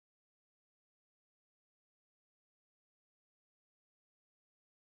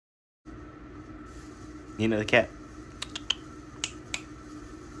You know the cat.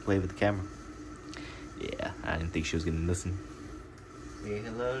 Wave with the camera. Yeah, I didn't think she was gonna listen. Say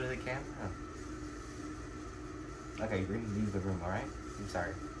hello to the camera. Okay, you're gonna leave the room, alright? I'm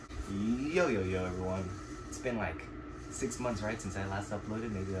sorry. Yo, everyone. It's been like 6 months, right, since I last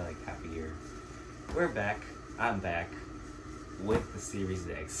uploaded, maybe like half a year. We're back. I'm back with the Series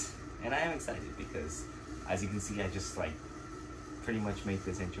X. And I am excited because, as you can see, I just like pretty much make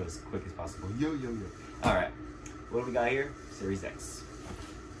this intro as quick as possible. Yo. Alright, what do we got here? Series X.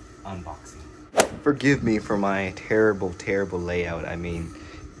 Unboxing. Forgive me for my terrible layout. I mean,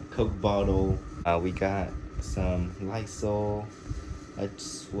 Coke bottle. We got some Lysol. I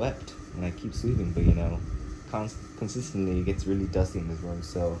swept and I keep sweeping, but you know, consistently it gets really dusty in this room.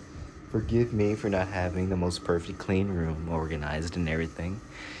 So forgive me for not having the most perfect clean room, organized and everything.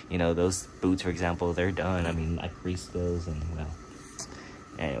 You know, those boots, for example, they're done. I mean, I creased those and, well,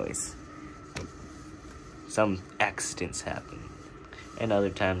 anyways. Some accidents happen. And other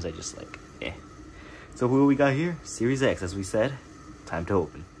times I just like, eh. So what we got here? Series X, as we said. Time to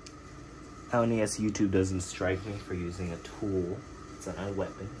open. Only as YouTube doesn't strike me for using a tool. It's not a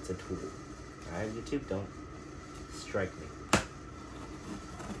weapon, it's a tool. Alright, YouTube, don't strike me.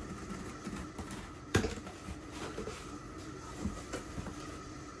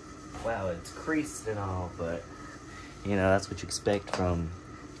 Wow, it's creased and all, but you know, that's what you expect from.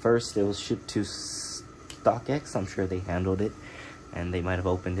 First, it was shipped to StockX. I'm sure they handled it and they might have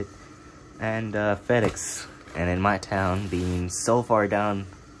opened it. And FedEx. And in my town, being so far down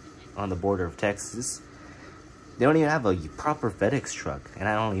on the border of Texas, they don't even have a proper FedEx truck. And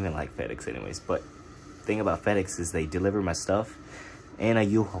I don't even like FedEx anyways. But the thing about FedEx is they deliver my stuff in a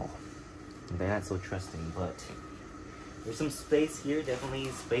U-Haul. They're not so trusting, but there's some space here,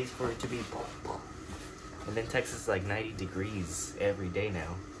 definitely space for it to be. And then Texas is like 90 degrees every day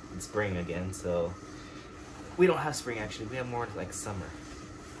now. It's spring again, so we don't have spring actually. We have more like summer.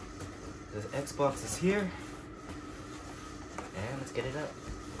 The Xbox is here, and let's get it up.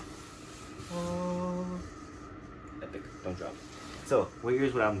 Oh, epic! Don't drop. So, well,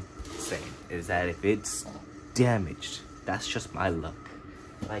 here's what I'm saying: is that if it's damaged, that's just my luck.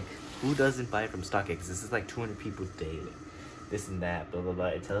 Like, who doesn't buy it from StockX? This is like 200 people daily. This and that, blah, blah, blah.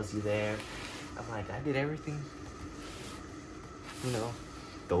 It tells you there. I'm like, I did everything, you know,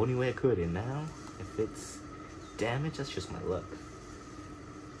 the only way I could. And now, if it's damaged, that's just my luck.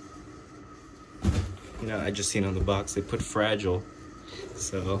 You know, I just seen on the box, they put fragile.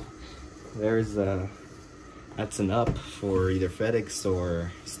 So, there's, that's an up for either FedEx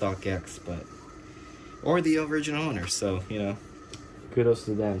or StockX, but, or the original owner. So, you know, kudos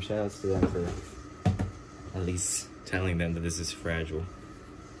to them, shout outs to them for at least telling them that this is fragile.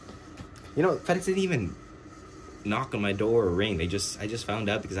 You know, FedEx didn't even knock on my door or ring. I just found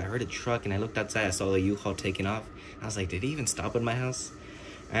out because I heard a truck and I looked outside, I saw the U-Haul taking off. I was like, did he even stop at my house?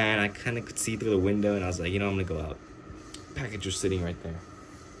 And I kind of could see through the window and I was like, you know, I'm gonna go out. Package was sitting right there.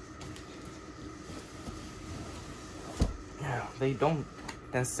 Yeah, they don't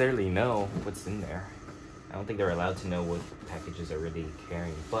necessarily know what's in there. I don't think they're allowed to know what packages are really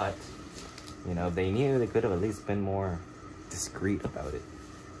carrying, but, you know, they knew. They could have at least been more discreet about it.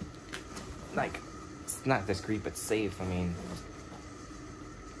 Like, it's not discreet, but safe. I mean,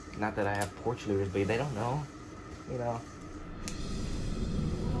 not that I have porch looters, but they don't know, you know.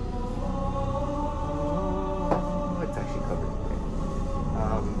 Oh, it's actually covered.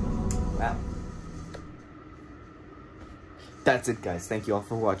 Wow. That's it, guys. Thank you all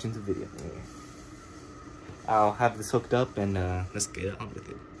for watching the video. Anyway, I'll have this hooked up and let's get on with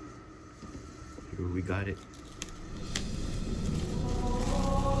it. Here we got it.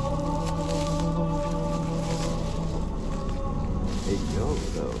 Hey yo,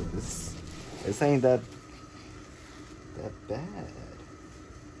 though, this ain't that bad.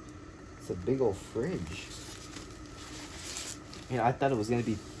 It's a big old fridge. You know, I thought it was gonna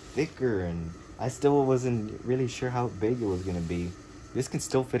be thicker, and I still wasn't really sure how big it was gonna be. This can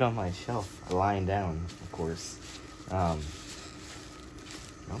still fit on my shelf, lying down, of course. I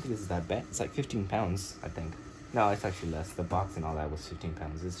don't think this is that bad. It's like 15 pounds, I think. No, it's actually less. The box and all that was 15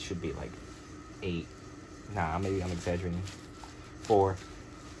 pounds. This should be like 8. Nah, maybe I'm exaggerating. 4.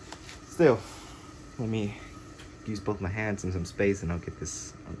 Still, let me use both my hands and some space and I'll get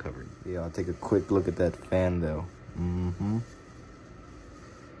this uncovered. Yeah, I'll take a quick look at that fan though.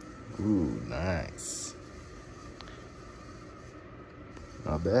 Ooh, nice.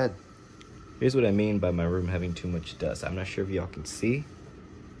 Not bad. Here's what I mean by my room having too much dust. I'm not sure if y'all can see.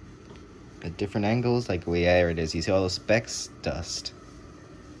 At different angles, like, well, yeah, there it is. You see all those specks? Dust.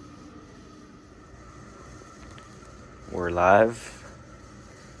 We're live.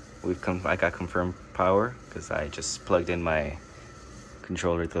 I got confirmed power because I just plugged in my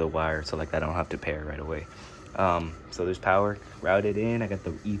controller to the wire, so like I don't have to pair right away. So there's power routed in. I got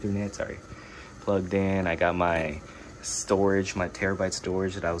the Ethernet, plugged in. I got my storage, my terabyte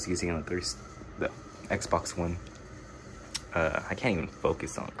storage that I was using on the Xbox One. I can't even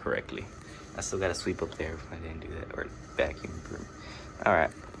focus on it correctly. I still gotta sweep up there if I didn't do that, or vacuum through. All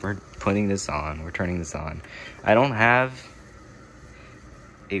right, we're putting this on. We're turning this on. I don't have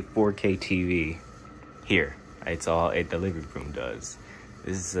a 4K TV here. It's all the living room does.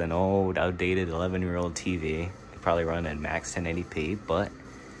 This is an old, outdated 11-year-old TV. It probably run at max 1080p, but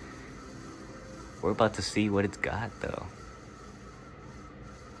we're about to see what it's got, though.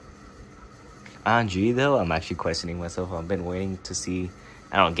 On G, though, I'm actually questioning myself. I've been waiting to see,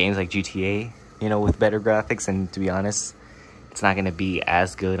 I don't know, games like GTA, you know, with better graphics. And to be honest, it's not going to be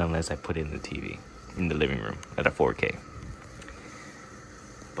as good unless I put it in the TV, in the living room at a 4K.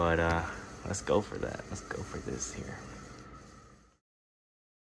 But let's go for that. Let's go for this here.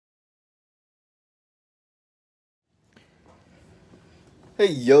 Hey,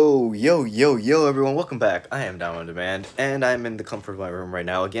 yo, everyone, welcome back. I am Down on Demand, and I'm in the comfort of my room right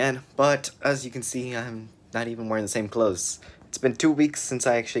now again, but as you can see, I'm not even wearing the same clothes. It's been 2 weeks since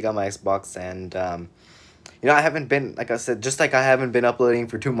I actually got my Xbox, and, you know, I haven't been, like I said, just like I haven't been uploading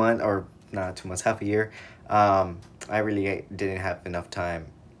for 2 months, or not 2 months, half a year, I really didn't have enough time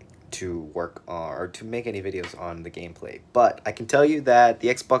to work on, or to make any videos on the gameplay, but I can tell you that the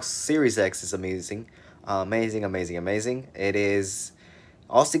Xbox Series X is amazing. Amazing. It is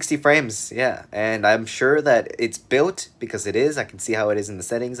all 60 frames, yeah, and I'm sure that it's built because it is. I can see how it is in the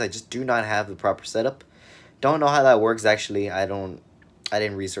settings. I just do not have the proper setup. Don't know how that works, actually. I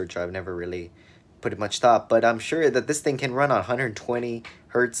didn't research. I've never really put much thought, but I'm sure that this thing can run on 120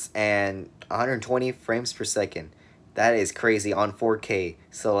 hertz and 120 frames per second. That is crazy on 4K.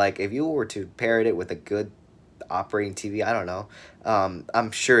 So like if you were to pair it with a good operating TV, I don't know,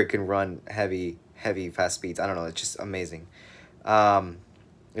 I'm sure it can run heavy fast speeds. I don't know, it's just amazing.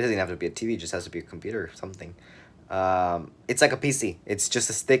 It doesn't have to be a TV, it just has to be a computer or something. It's like a PC. It's just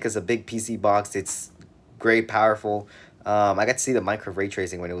as thick as a big PC box. It's great, powerful. I got to see the Minecraft ray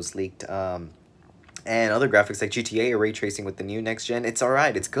tracing when it was leaked. And other graphics like GTA are ray tracing with the new next gen. It's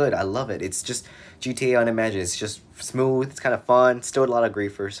alright, it's good, I love it. It's just GTA unimagined. It's just smooth, it's kind of fun. Still a lot of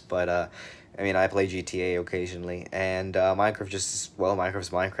griefers, but I mean, I play GTA occasionally, and Minecraft just, well, Minecraft's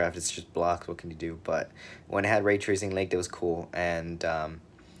Minecraft. It's just blocks, what can you do? But when it had ray tracing linked, it was cool, and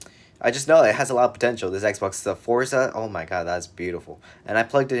I just know it has a lot of potential. This Xbox, the Forza, oh my god, that's beautiful. And I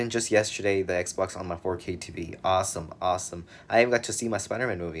plugged it in just yesterday, the Xbox, on my 4K TV. Awesome. I even got to see my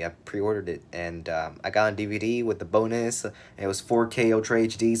Spider-Man movie. I pre-ordered it, and I got on DVD with the bonus. It was 4K Ultra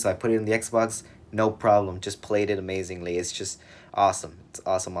HD, so I put it in the Xbox. No problem. Just played it amazingly. It's just awesome. It's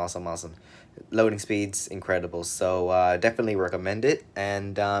awesome. Loading speeds, incredible. So definitely recommend it.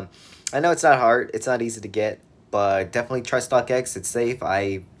 And I know it's not hard. It's not easy to get. But definitely try StockX. It's safe.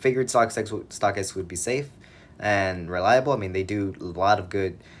 I figured StockX would be safe and reliable. I mean, they do a lot of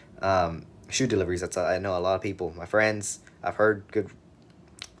good shoe deliveries. I know a lot of people, my friends. I've heard good,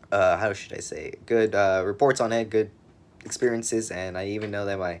 how should I say, good reports on it, good experiences, and I even know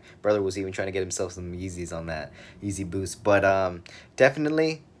that my brother was even trying to get himself some Yeezys on that Yeezy Boost. But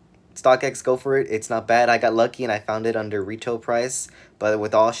definitely StockX, go for it. It's not bad. I got lucky and I found it under retail price, but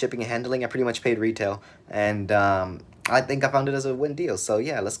with all shipping and handling, I pretty much paid retail, and I think I found it as a win deal. So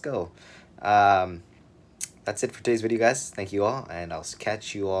yeah, let's go. That's it for today's video, guys. Thank you all, and I'll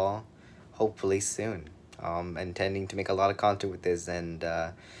catch you all hopefully soon. I'm intending to make a lot of content with this, and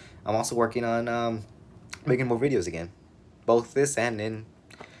I'm also working on making more videos again, both this and in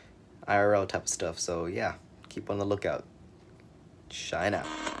IRL type of stuff. So yeah, keep on the lookout. Shine out.